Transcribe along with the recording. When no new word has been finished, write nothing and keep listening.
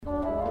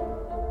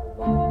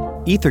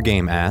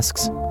Ethergame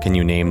asks, can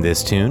you name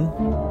this tune?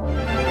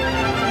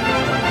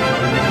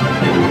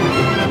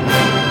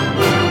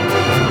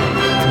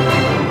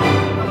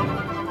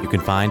 You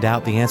can find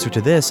out the answer to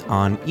this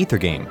on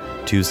Ethergame,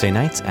 Tuesday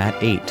nights at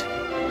 8.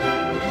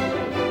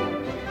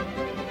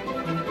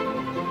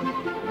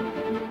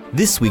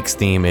 This week's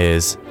theme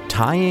is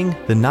Tying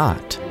the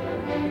Knot.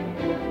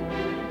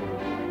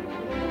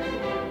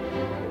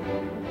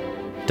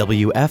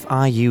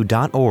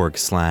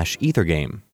 wfiu.org/Ethergame